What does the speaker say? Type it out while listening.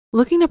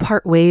Looking to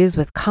part ways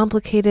with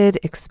complicated,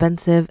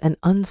 expensive, and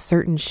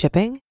uncertain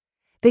shipping?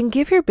 Then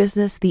give your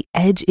business the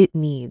edge it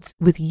needs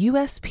with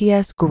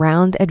USPS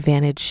Ground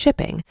Advantage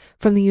shipping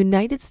from the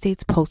United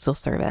States Postal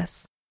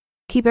Service.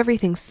 Keep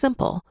everything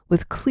simple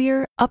with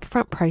clear,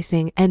 upfront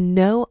pricing and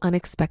no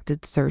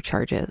unexpected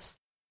surcharges.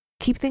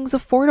 Keep things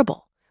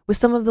affordable with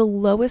some of the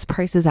lowest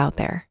prices out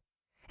there.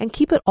 And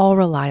keep it all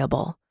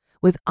reliable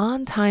with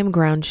on-time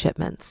ground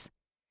shipments.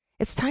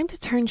 It's time to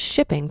turn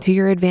shipping to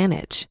your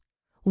advantage.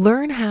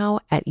 Learn how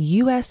at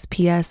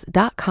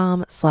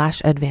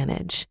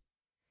USPS.com/advantage.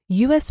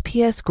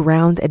 USPS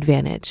Ground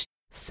Advantage.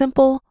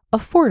 Simple,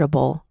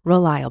 affordable,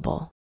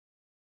 reliable.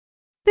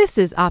 This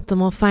is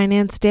Optimal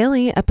Finance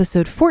Daily,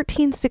 episode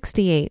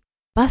 1468,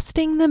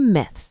 Busting the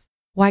Myths,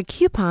 Why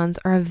Coupons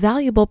Are a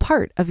Valuable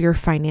Part of Your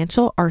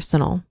Financial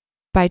Arsenal,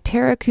 by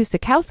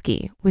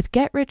Kuczykowski with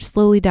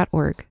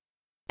GetRichSlowly.org.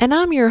 And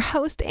I'm your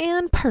host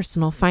and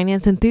personal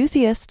finance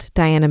enthusiast,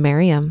 Diana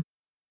Merriam.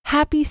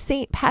 Happy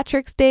St.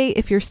 Patrick's Day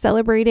if you're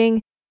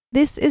celebrating.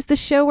 This is the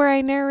show where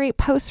I narrate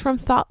posts from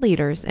thought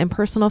leaders in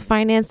personal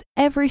finance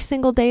every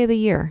single day of the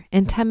year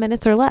in 10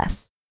 minutes or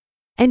less.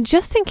 And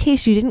just in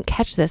case you didn't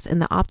catch this in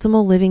the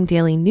Optimal Living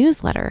Daily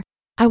newsletter,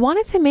 I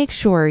wanted to make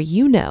sure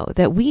you know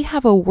that we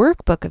have a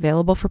workbook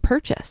available for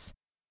purchase.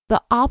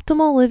 The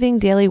Optimal Living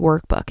Daily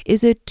Workbook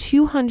is a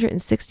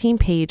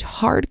 216-page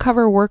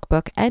hardcover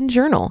workbook and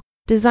journal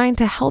designed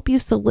to help you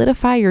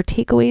solidify your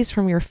takeaways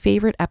from your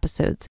favorite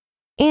episodes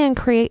and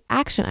create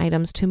action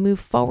items to move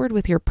forward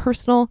with your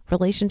personal,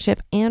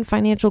 relationship, and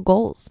financial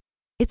goals.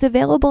 It's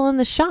available in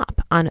the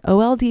shop on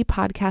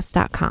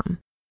oldpodcast.com.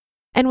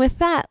 And with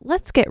that,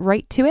 let's get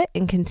right to it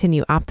and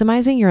continue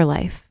optimizing your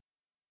life.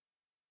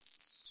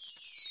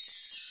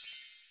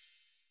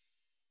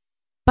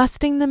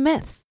 Busting the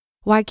Myths,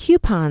 Why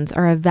Coupons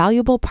Are a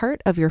Valuable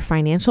Part of Your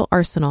Financial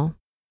Arsenal,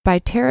 by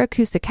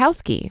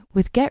Kuczykowski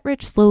with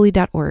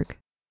GetRichSlowly.org.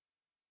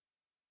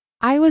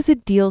 I was a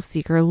deal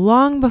seeker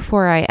long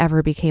before I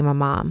ever became a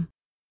mom.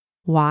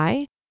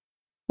 Why?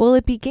 Well,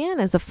 it began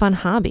as a fun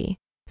hobby.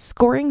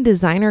 Scoring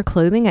designer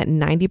clothing at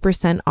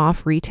 90%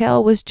 off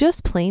retail was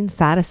just plain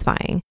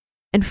satisfying,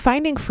 and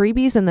finding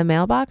freebies in the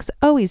mailbox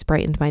always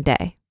brightened my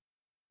day.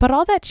 But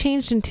all that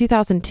changed in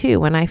 2002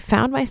 when I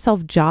found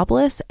myself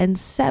jobless and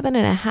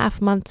 7.5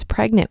 months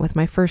pregnant with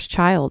my first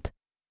child.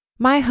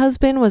 My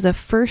husband was a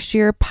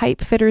first-year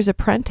pipe fitter's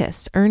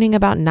apprentice earning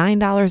about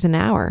 $9 an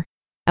hour,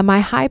 and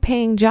my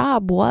high-paying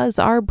job was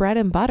our bread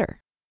and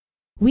butter.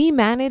 We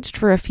managed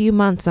for a few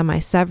months on my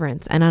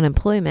severance and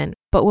unemployment,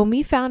 but when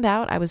we found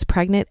out I was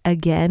pregnant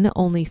again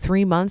only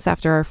 3 months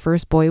after our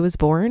first boy was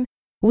born,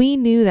 we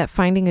knew that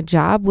finding a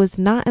job was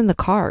not in the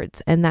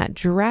cards and that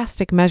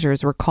drastic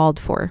measures were called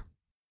for.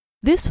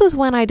 This was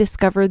when I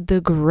discovered the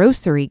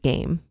grocery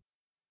game.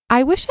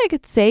 I wish I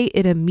could say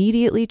it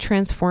immediately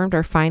transformed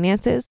our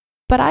finances,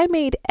 but I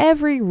made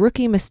every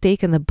rookie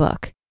mistake in the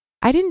book.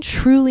 I didn't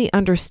truly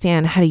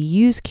understand how to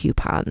use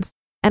coupons,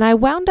 and I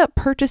wound up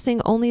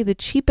purchasing only the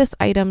cheapest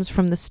items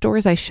from the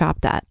stores I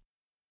shopped at.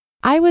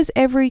 I was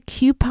every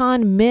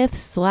coupon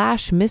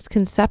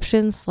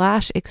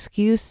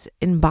myth/misconception/excuse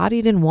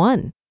embodied in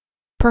one.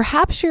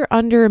 Perhaps you're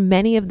under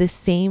many of the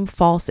same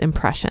false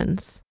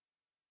impressions.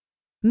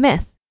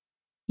 Myth: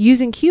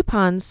 using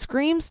coupons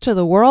screams to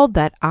the world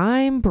that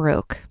I'm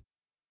broke.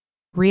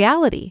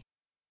 Reality: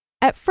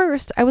 at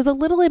first, I was a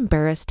little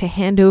embarrassed to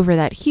hand over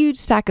that huge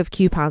stack of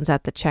coupons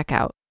at the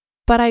checkout,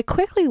 but I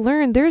quickly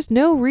learned there's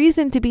no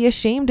reason to be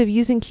ashamed of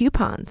using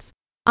coupons.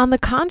 On the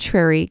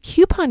contrary,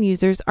 coupon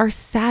users are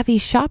savvy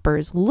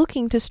shoppers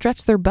looking to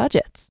stretch their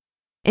budgets.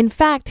 In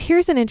fact,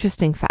 here's an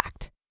interesting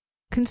fact.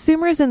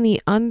 Consumers in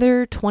the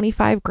under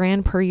 25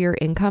 grand per year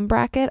income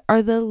bracket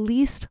are the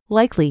least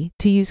likely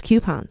to use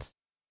coupons.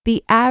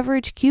 The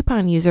average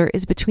coupon user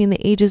is between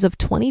the ages of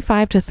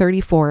 25 to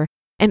 34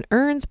 and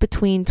earns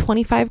between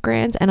 25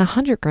 grand and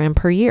 100 grand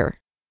per year.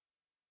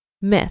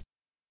 Myth: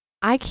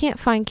 I can't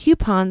find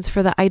coupons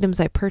for the items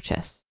I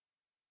purchase.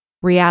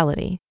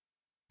 Reality: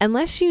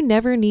 unless you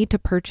never need to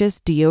purchase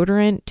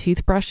deodorant,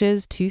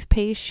 toothbrushes,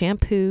 toothpaste,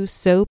 shampoo,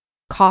 soap,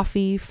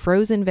 coffee,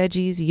 frozen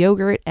veggies,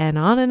 yogurt, and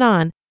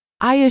on,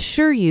 I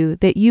assure you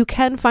that you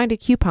can find a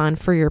coupon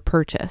for your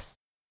purchase.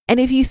 And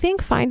if you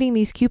think finding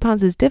these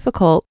coupons is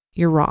difficult,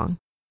 you're wrong.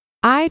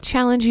 I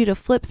challenge you to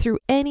flip through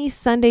any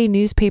Sunday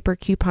newspaper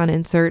coupon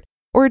insert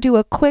or do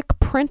a quick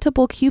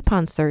printable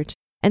coupon search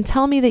and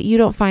tell me that you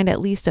don't find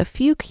at least a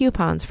few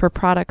coupons for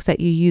products that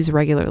you use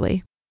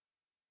regularly.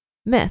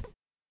 Myth: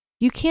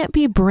 you can't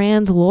be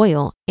brand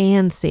loyal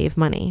and save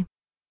money.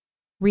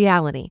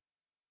 Reality: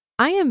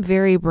 I am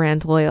very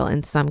brand loyal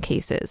in some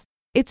cases.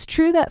 It's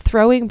true that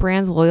throwing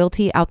brand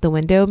loyalty out the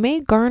window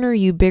may garner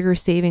you bigger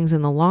savings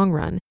in the long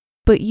run,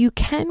 but you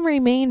can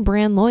remain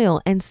brand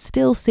loyal and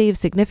still save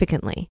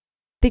significantly.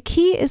 The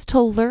key is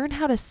to learn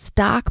how to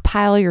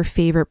stockpile your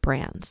favorite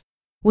brands.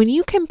 When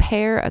you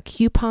compare a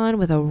coupon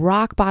with a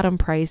rock bottom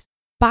price,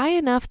 buy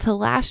enough to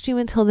last you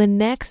until the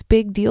next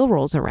big deal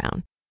rolls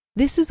around.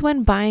 This is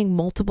when buying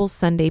multiple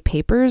Sunday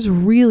papers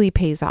really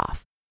pays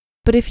off.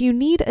 But if you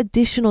need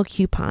additional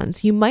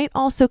coupons, you might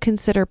also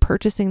consider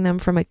purchasing them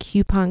from a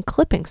coupon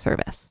clipping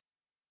service.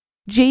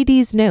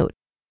 JD's note,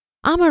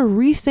 I'm a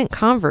recent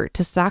convert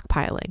to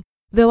stockpiling,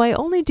 though I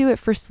only do it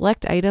for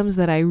select items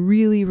that I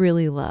really,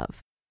 really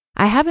love.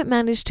 I haven't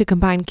managed to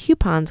combine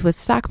coupons with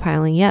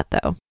stockpiling yet,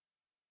 though.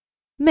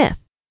 Myth.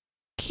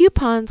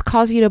 Coupons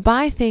cause you to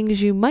buy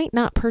things you might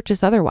not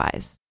purchase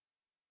otherwise.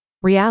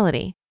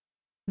 Reality.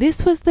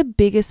 This was the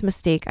biggest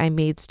mistake I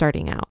made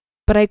starting out,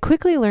 but I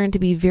quickly learned to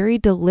be very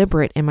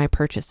deliberate in my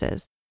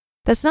purchases.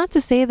 That's not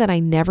to say that I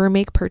never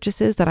make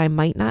purchases that I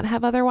might not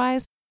have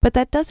otherwise, but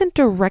that doesn't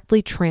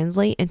directly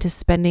translate into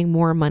spending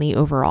more money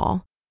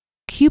overall.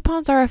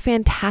 Coupons are a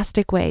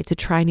fantastic way to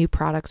try new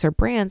products or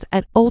brands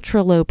at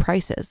ultra low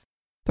prices.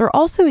 They're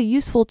also a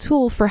useful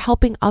tool for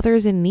helping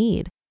others in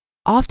need.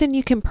 Often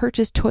you can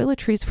purchase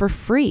toiletries for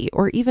free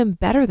or even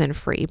better than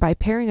free by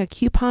pairing a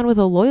coupon with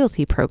a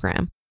loyalty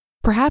program.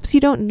 Perhaps you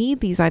don't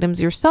need these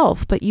items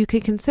yourself, but you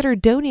could consider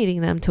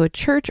donating them to a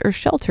church or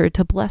shelter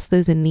to bless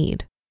those in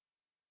need.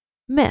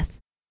 Myth.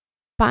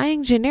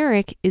 Buying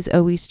generic is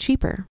always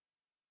cheaper.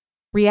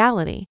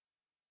 Reality.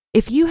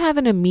 If you have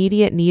an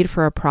immediate need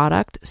for a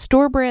product,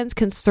 store brands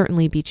can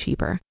certainly be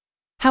cheaper.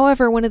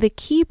 However, one of the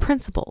key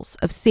principles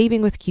of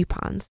saving with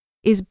coupons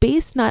is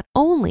based not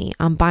only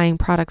on buying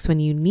products when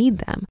you need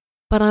them,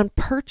 but on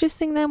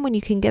purchasing them when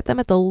you can get them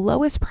at the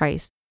lowest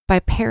price by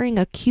pairing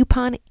a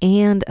coupon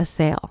and a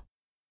sale.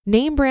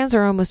 Name brands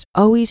are almost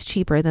always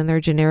cheaper than their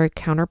generic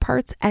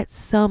counterparts at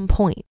some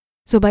point.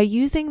 So by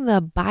using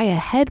the buy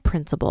ahead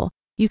principle,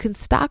 you can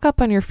stock up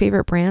on your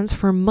favorite brands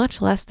for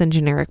much less than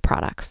generic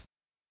products.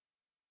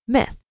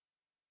 Myth.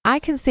 I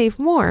can save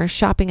more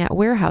shopping at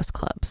warehouse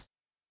clubs.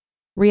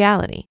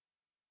 Reality.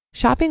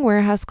 Shopping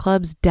warehouse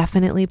clubs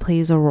definitely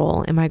plays a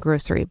role in my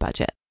grocery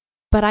budget,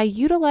 but I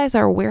utilize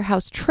our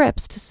warehouse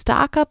trips to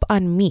stock up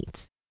on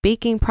meats,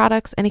 baking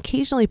products, and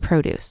occasionally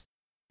produce.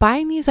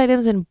 Buying these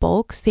items in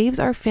bulk saves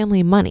our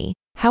family money.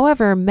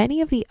 However, many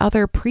of the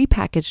other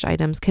prepackaged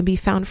items can be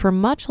found for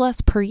much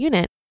less per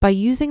unit by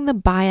using the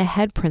buy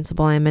ahead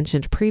principle I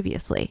mentioned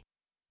previously.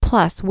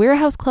 Plus,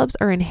 warehouse clubs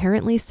are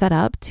inherently set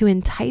up to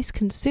entice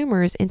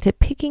consumers into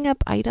picking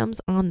up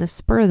items on the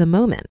spur of the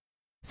moment.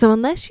 So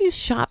unless you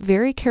shop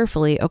very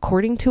carefully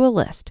according to a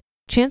list,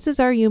 chances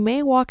are you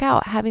may walk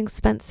out having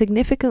spent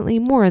significantly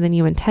more than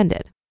you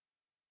intended.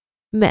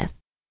 Myth.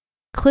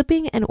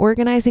 Clipping and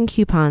organizing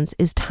coupons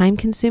is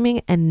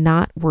time-consuming and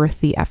not worth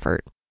the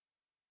effort.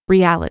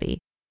 Reality.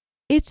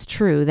 It's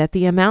true that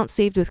the amount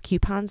saved with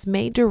coupons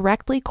may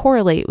directly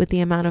correlate with the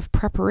amount of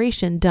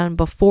preparation done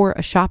before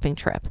a shopping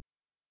trip.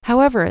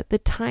 However, the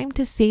time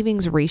to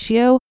savings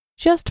ratio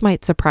just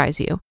might surprise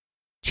you.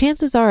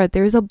 Chances are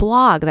there's a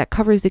blog that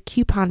covers the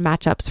coupon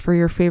matchups for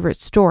your favorite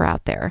store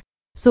out there,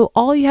 so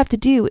all you have to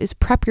do is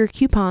prep your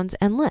coupons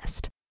and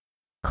list.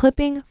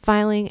 Clipping,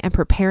 filing, and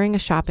preparing a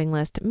shopping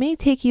list may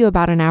take you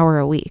about an hour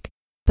a week,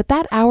 but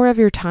that hour of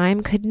your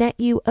time could net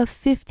you a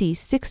 50,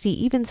 60,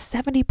 even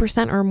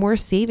 70% or more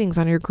savings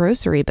on your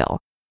grocery bill.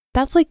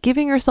 That's like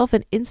giving yourself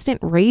an instant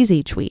raise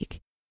each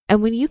week.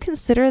 And when you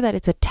consider that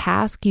it's a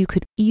task you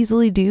could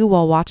easily do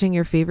while watching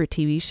your favorite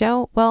TV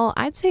show, well,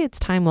 I'd say it's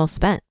time well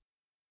spent.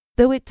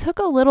 Though it took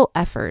a little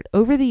effort,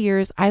 over the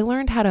years, I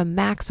learned how to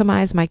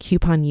maximize my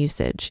coupon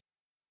usage.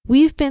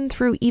 We've been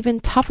through even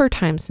tougher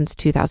times since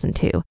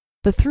 2002,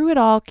 but through it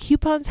all,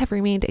 coupons have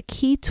remained a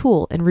key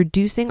tool in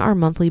reducing our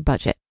monthly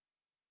budget.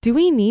 Do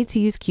we need to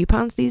use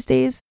coupons these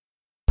days?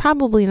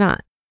 Probably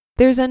not.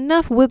 There's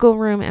enough wiggle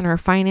room in our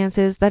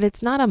finances that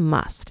it's not a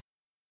must.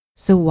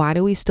 So why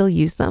do we still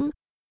use them?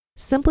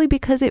 Simply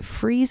because it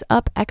frees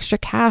up extra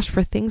cash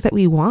for things that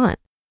we want.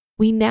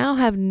 We now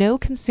have no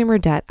consumer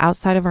debt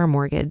outside of our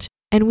mortgage,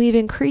 and we've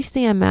increased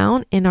the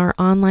amount in our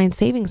online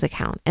savings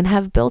account and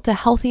have built a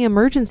healthy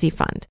emergency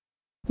fund.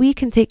 We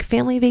can take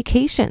family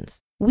vacations.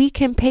 We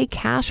can pay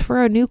cash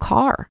for a new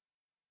car.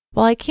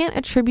 While I can't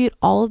attribute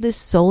all of this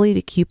solely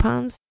to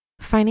coupons,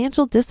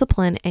 financial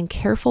discipline and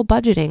careful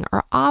budgeting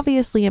are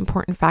obviously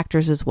important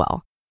factors as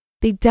well.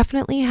 They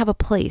definitely have a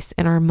place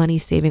in our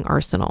money-saving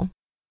arsenal.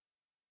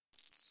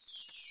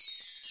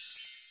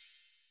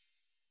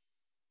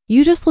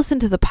 You just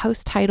listened to the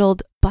post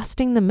titled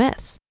Busting the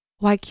Myths,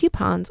 Why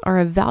Coupons Are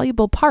a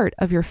Valuable Part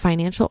of Your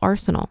Financial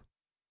Arsenal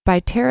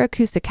by Tara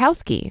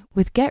Kuczykowski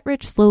with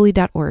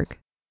GetRichSlowly.org.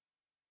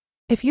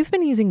 If you've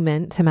been using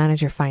Mint to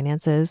manage your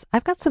finances,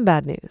 I've got some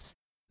bad news.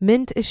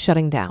 Mint is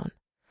shutting down.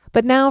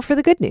 But now for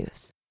the good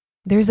news.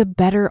 There's a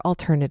better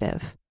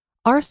alternative.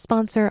 Our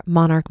sponsor,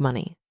 Monarch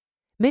Money.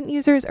 Mint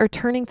users are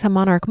turning to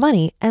Monarch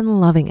Money and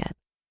loving it.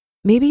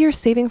 Maybe you're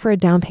saving for a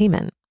down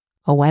payment,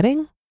 a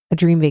wedding, a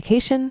dream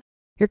vacation,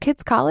 your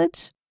kids'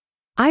 college?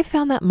 I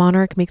found that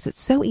Monarch makes it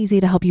so easy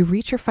to help you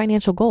reach your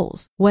financial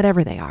goals,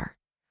 whatever they are.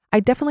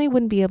 I definitely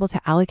wouldn't be able to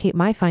allocate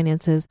my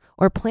finances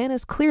or plan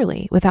as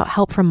clearly without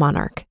help from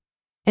Monarch.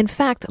 In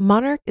fact,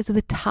 Monarch is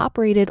the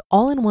top-rated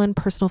all-in-one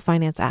personal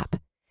finance app.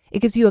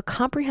 It gives you a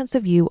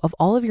comprehensive view of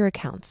all of your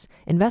accounts,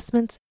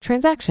 investments,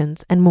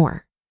 transactions, and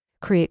more.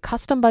 Create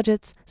custom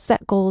budgets,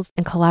 set goals,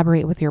 and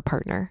collaborate with your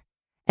partner.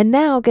 And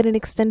now get an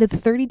extended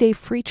 30-day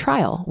free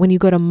trial when you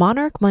go to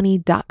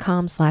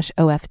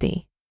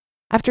monarchmoney.com/OFD.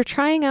 After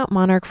trying out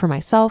Monarch for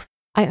myself,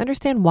 I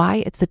understand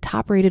why it's the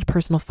top-rated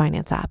personal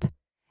finance app.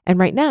 And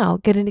right now,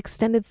 get an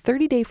extended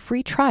 30-day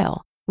free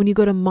trial when you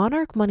go to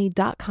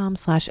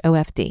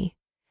monarchmoney.com/OFD.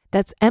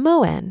 That's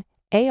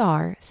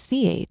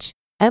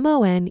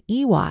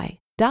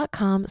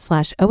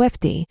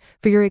monarchmoney.com/OFD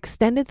for your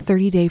extended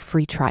 30-day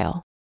free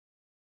trial.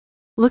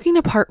 Looking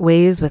to part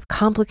ways with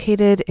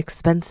complicated,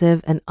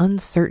 expensive, and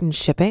uncertain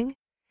shipping?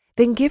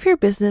 Then give your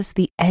business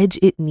the edge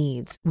it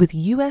needs with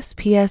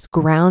USPS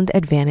Ground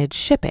Advantage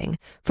shipping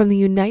from the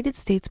United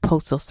States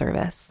Postal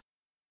Service.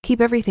 Keep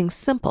everything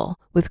simple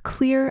with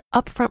clear,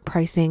 upfront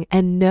pricing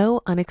and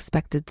no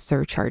unexpected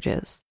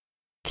surcharges.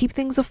 Keep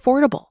things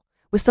affordable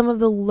with some of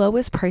the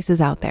lowest prices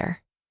out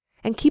there.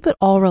 And keep it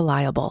all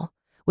reliable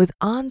with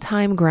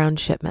on-time ground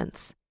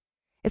shipments.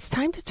 It's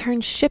time to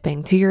turn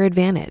shipping to your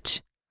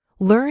advantage.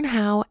 Learn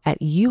how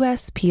at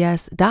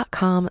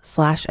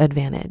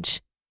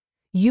USPS.com/advantage.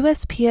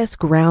 USPS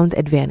Ground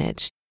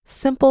Advantage.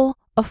 Simple,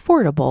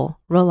 affordable,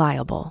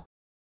 reliable.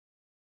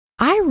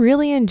 I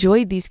really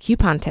enjoyed these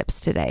coupon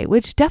tips today,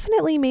 which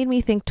definitely made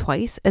me think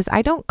twice as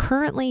I don't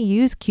currently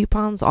use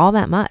coupons all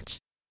that much.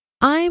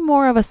 I'm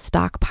more of a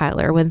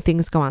stockpiler when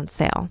things go on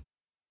sale.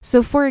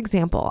 So for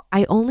example,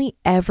 I only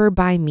ever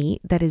buy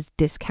meat that is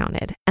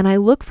discounted, and I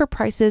look for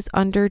prices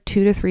under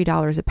 $2 to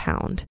 $3 a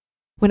pound.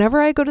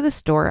 Whenever I go to the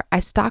store, I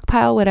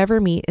stockpile whatever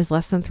meat is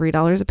less than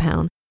 $3 a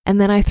pound, and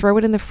then I throw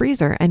it in the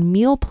freezer and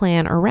meal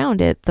plan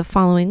around it the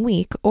following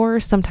week or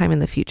sometime in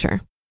the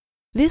future.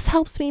 This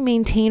helps me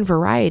maintain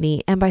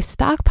variety, and by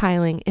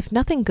stockpiling, if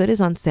nothing good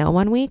is on sale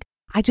one week,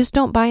 I just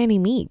don't buy any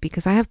meat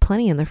because I have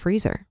plenty in the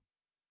freezer.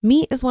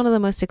 Meat is one of the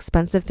most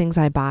expensive things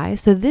I buy,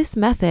 so this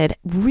method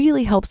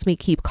really helps me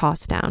keep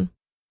costs down.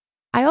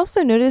 I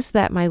also noticed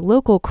that my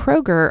local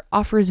Kroger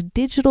offers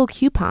digital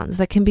coupons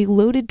that can be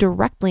loaded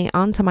directly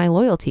onto my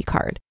loyalty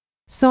card,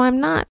 so I'm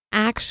not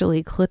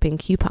actually clipping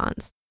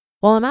coupons.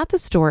 While I'm at the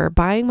store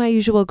buying my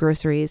usual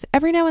groceries,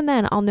 every now and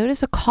then I'll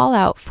notice a call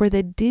out for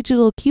the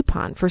digital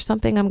coupon for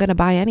something I'm going to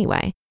buy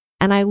anyway,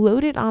 and I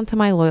load it onto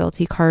my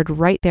loyalty card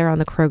right there on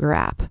the Kroger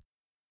app.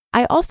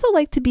 I also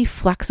like to be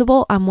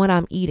flexible on what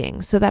I'm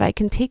eating so that I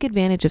can take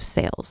advantage of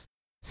sales.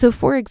 So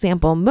for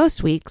example,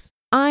 most weeks,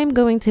 I'm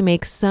going to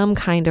make some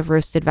kind of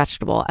roasted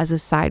vegetable as a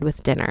side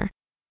with dinner,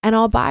 and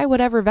I'll buy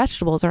whatever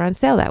vegetables are on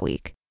sale that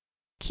week.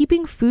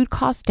 Keeping food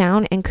costs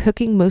down and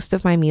cooking most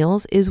of my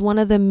meals is one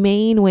of the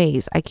main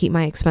ways I keep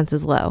my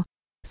expenses low.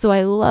 So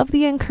I love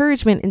the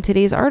encouragement in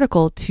today's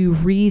article to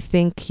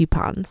rethink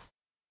coupons.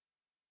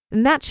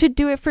 And that should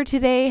do it for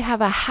today.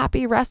 Have a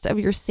happy rest of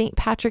your St.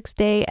 Patrick's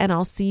Day, and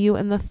I'll see you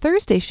in the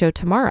Thursday show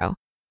tomorrow,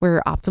 where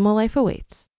your optimal life awaits.